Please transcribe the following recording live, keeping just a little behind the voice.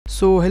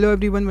So hello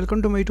everyone,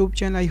 welcome to my YouTube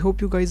channel. I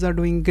hope you guys are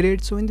doing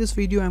great. So in this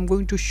video I'm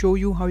going to show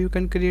you how you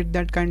can create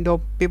that kind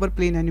of paper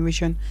plane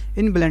animation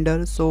in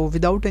Blender. So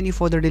without any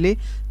further delay,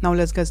 now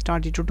let's get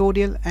started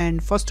tutorial.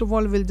 And first of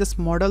all, we'll just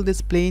model this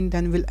plane,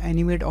 then we'll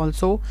animate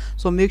also.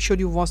 So make sure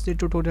you watch the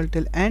tutorial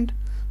till end.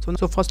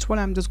 So first of all,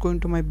 I'm just going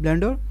to my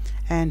Blender,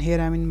 and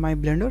here I'm in my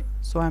Blender.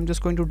 So I'm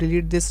just going to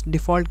delete this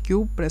default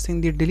cube,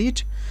 pressing the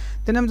delete.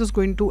 Then I'm just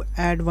going to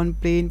add one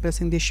plane,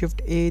 pressing the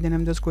shift A. Then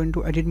I'm just going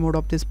to edit mode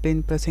of this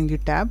plane, pressing the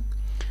tab.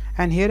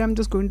 And here I'm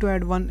just going to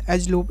add one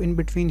edge loop in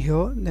between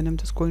here. Then I'm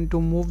just going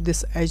to move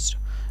this edge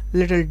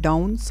little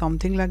down,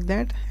 something like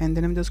that. And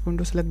then I'm just going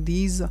to select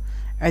these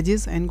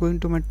edges and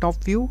going to my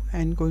top view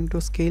and going to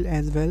scale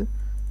as well,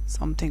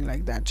 something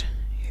like that.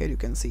 Here you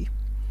can see.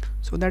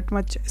 So that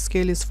much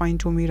scale is fine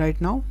to me right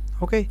now.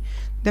 Okay,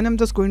 then I'm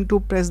just going to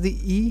press the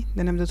E.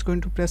 Then I'm just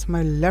going to press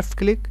my left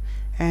click,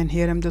 and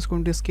here I'm just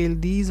going to scale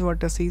these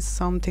vertices,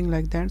 something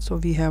like that. So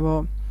we have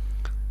a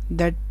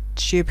that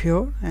shape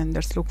here, and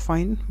that's look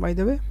fine by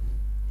the way.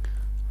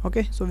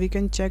 Okay, so we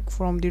can check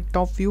from the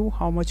top view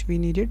how much we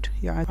need it.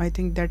 Yeah, I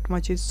think that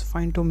much is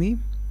fine to me.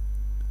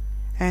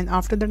 And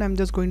after that, I'm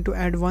just going to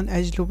add one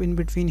edge loop in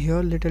between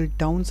here, little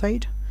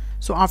downside.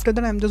 So after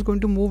that, I'm just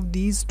going to move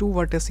these two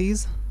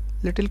vertices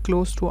little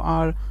close to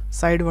our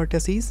side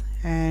vertices,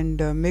 and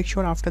make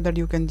sure after that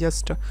you can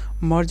just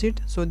merge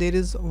it. So there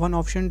is one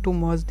option to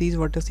merge these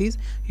vertices.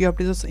 You have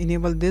to just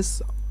enable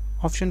this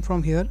option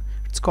from here.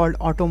 It's called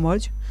auto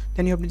merge.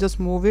 Then you have to just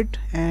move it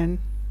and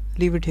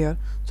leave it here,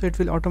 so it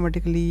will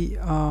automatically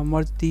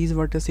merge these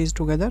vertices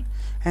together.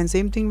 And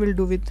same thing we'll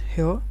do with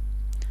here.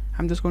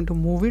 I'm just going to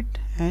move it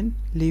and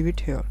leave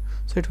it here,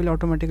 so it will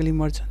automatically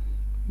merge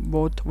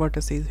both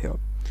vertices here.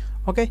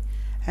 Okay,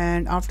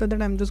 and after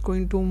that I'm just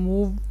going to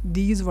move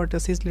these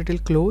vertices little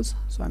close.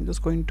 So I'm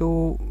just going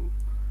to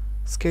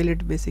scale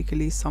it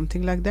basically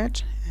something like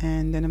that,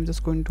 and then I'm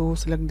just going to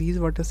select these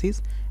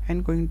vertices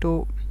and going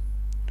to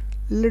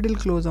little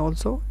close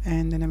also,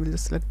 and then I will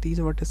just select these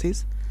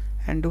vertices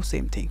and do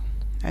same thing.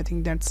 I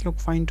think that's look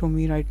fine to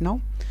me right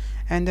now.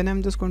 And then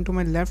I'm just going to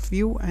my left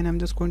view, and I'm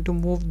just going to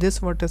move this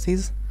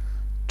vertices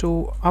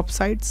to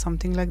upside,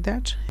 something like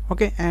that.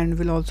 Okay, and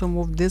we'll also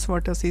move this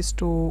vertices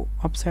to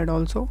upside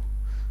also.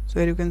 So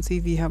here you can see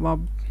we have a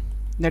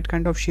that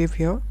kind of shape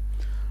here.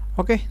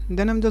 Okay,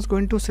 then I'm just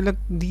going to select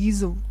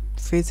these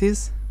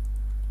faces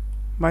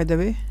by the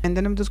way, and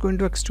then I'm just going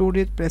to extrude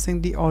it,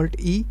 pressing the Alt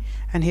E,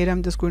 and here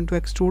I'm just going to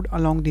extrude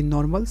along the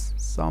normals,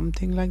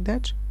 something like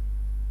that.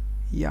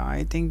 Yeah,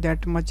 I think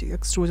that much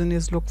extrusion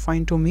is look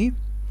fine to me.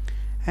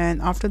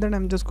 And after that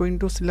I'm just going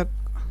to select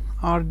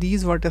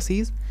these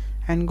vertices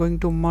and going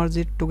to merge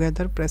it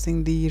together,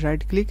 pressing the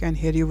right click, and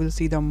here you will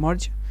see the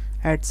merge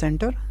at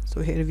center.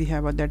 So here we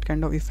have that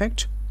kind of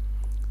effect.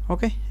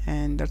 Okay,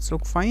 and that's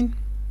look fine.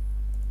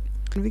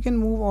 And we can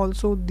move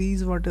also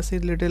these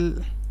vertices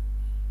little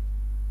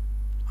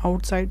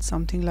outside,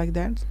 something like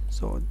that.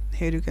 So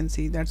here you can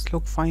see that's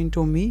look fine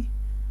to me,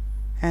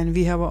 and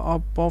we have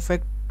a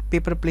perfect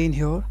paper plane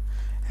here.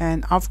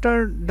 And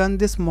after done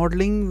this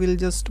modeling, we'll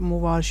just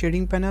move our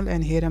shading panel,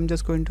 and here I'm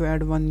just going to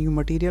add one new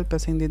material,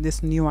 pressing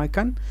this new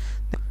icon.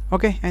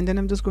 Okay, and then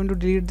I'm just going to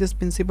delete this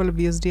principal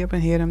BSDF,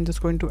 and here I'm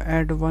just going to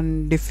add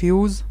one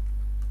diffuse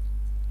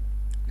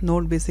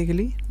node,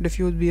 basically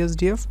diffuse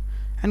BSDF,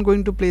 and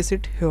going to place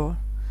it here.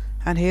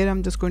 And here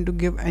I'm just going to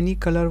give any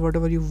color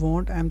whatever you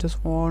want. I'm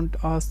just want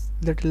a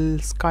little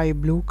sky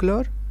blue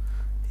color.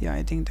 Yeah,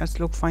 I think that's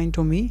look fine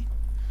to me.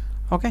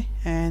 Okay,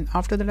 and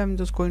after that I'm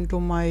just going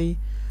to my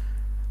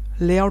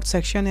layout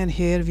section, and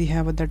here we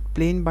have that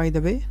plane by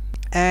the way.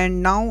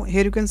 And now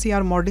here you can see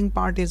our modeling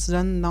part is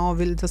done. Now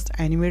we'll just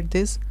animate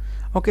this.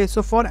 Okay,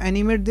 so for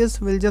animate this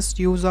we'll just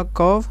use a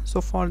curve. So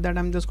for that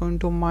I'm just going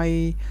to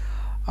my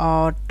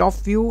top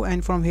view,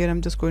 and from here I'm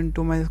just going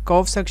to my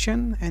curve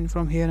section, and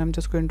from here I'm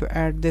just going to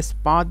add this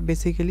path.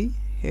 Basically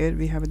here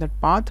we have that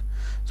path,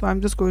 so I'm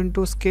just going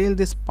to scale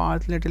this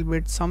path little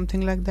bit,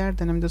 something like that.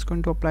 Then I'm just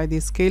going to apply the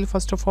scale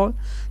first of all.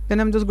 Then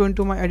I'm just going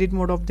to my edit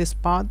mode of this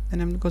path,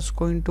 and I'm just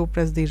going to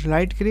press the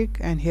right click,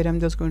 and here I'm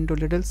just going to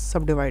little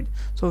subdivide.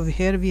 So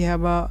here we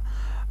have a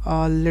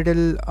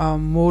little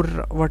more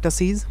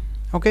vertices.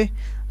 Okay,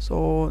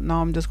 so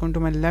now I'm just going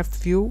to my left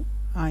view.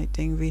 I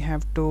think we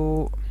have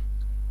to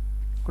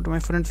go to my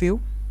front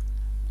view.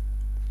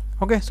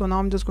 Okay, so now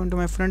I'm just going to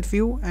my front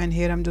view, and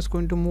here I'm just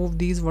going to move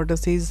these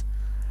vertices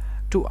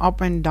to up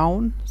and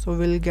down, so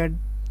we'll get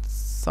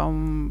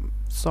some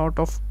sort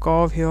of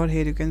curve here.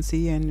 Here you can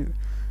see, and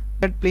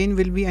that plane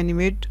will be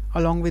animate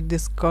along with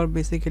this curve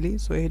basically.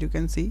 So here you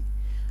can see,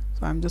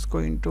 so I'm just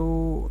going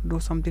to do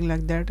something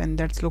like that, and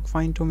that's look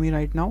fine to me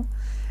right now.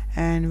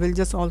 And we'll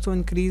just also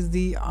increase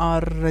the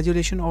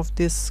resolution of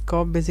this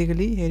curve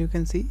basically. Here you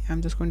can see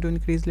I'm just going to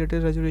increase little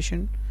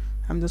resolution.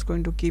 I'm just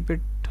going to keep it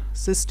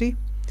 60,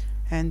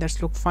 and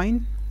that's look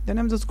fine. Then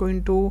I'm just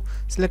going to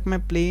select my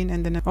plane,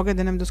 and then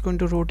then I'm just going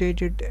to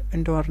rotate it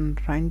into a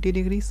 90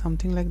 degrees,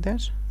 something like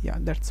that. Yeah,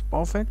 that's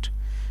perfect.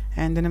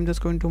 And then I'm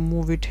just going to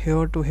move it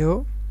here to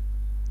here,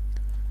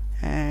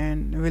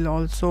 and we'll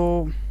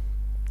also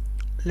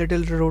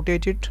little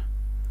rotate it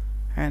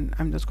and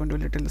I'm just going to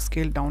little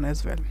scale down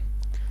as well.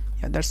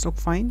 Yeah, that's look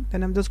fine.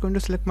 Then I'm just going to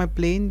select my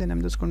plane, then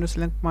I'm just going to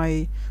select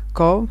my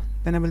curve,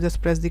 then I will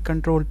just press the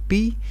Ctrl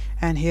P,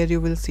 and here you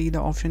will see the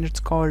option, it's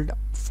called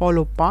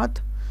follow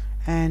path.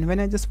 And when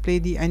I just play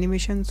the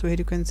animation, so here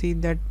you can see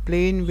that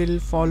plane will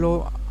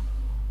follow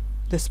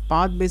this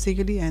path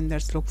basically, and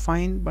that's look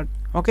fine. But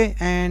okay,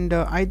 and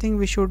I think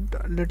we should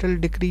little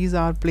decrease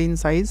our plane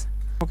size.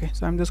 Okay,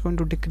 so I'm just going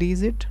to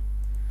decrease it.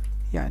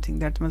 Yeah, I think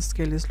that much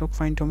scale is look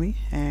fine to me.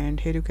 And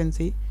here you can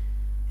see,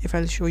 if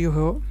I'll show you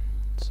here,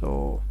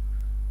 so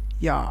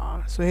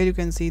yeah, so here you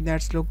can see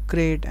that's look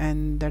great,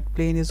 and that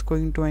plane is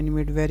going to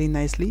animate very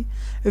nicely.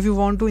 If you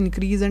want to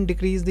increase and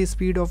decrease the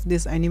speed of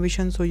this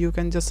animation, so you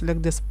can just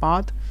select this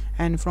path,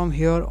 and from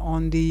here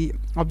on the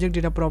object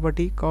data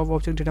property, curve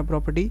object data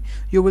property,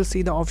 you will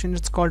see the option,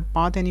 it's called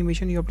path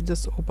animation. You have to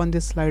just open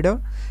this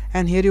slider,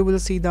 and here you will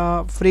see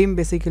the frame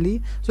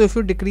basically. So if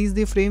you decrease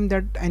the frame,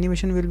 that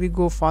animation will be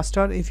go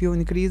faster. If you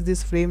increase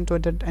this frame, so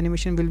that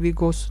animation will be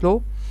go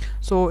slow.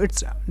 So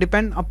it's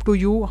depend up to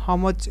you how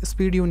much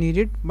speed you need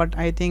it, but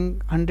I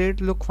think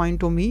 100 look fine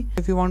to me.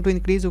 If you want to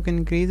increase, you can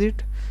increase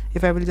it.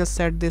 If I will just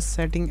set this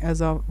setting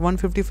as a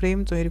 150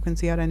 frame, so here you can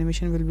see our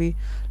animation will be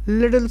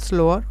little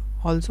slower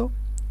also,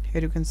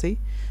 here you can see.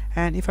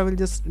 And if I will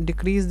just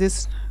decrease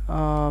this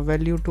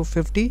value to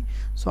 50,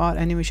 so our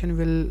animation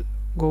will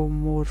go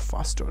more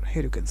faster,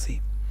 here you can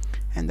see,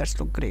 and that's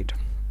look great.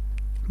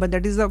 But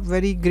that is a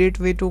very great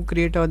way to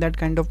create that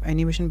kind of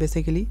animation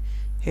basically.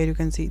 Here you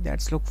can see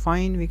that's look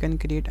fine. We can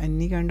create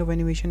any kind of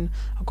animation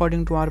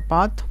according to our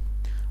path.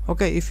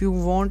 Okay, if you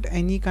want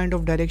any kind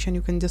of direction,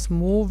 you can just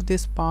move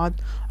this path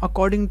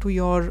according to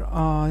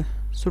your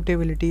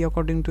suitability,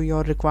 according to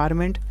your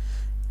requirement,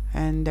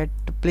 and that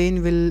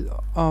plane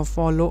will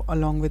follow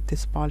along with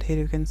this path. Here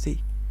you can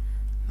see,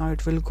 now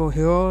it will go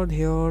here,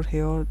 here,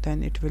 here,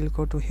 then it will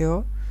go to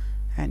here,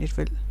 and it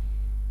will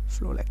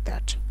flow like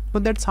that. So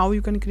that's how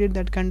you can create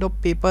that kind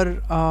of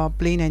paper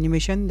plane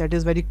animation. That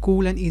is very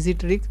cool and easy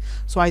trick,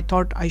 so I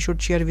thought I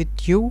should share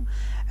with you.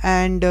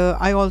 And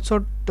I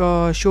also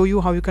show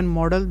you how you can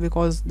model,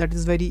 because that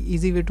is very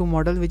easy way to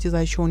model, which is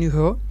I shown you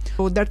here.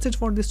 So that's it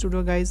for this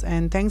tutorial guys,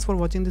 and thanks for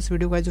watching this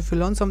video guys. If you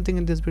learned something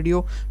in this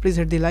video, please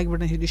hit the like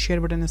button, hit the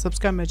share button, and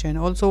subscribe my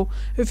channel. Also,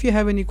 if you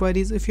have any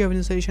queries, if you have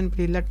any suggestion,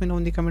 please let me know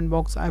in the comment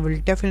box. I will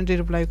definitely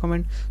reply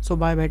comment. So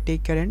bye bye,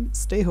 take care and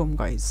stay home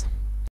guys.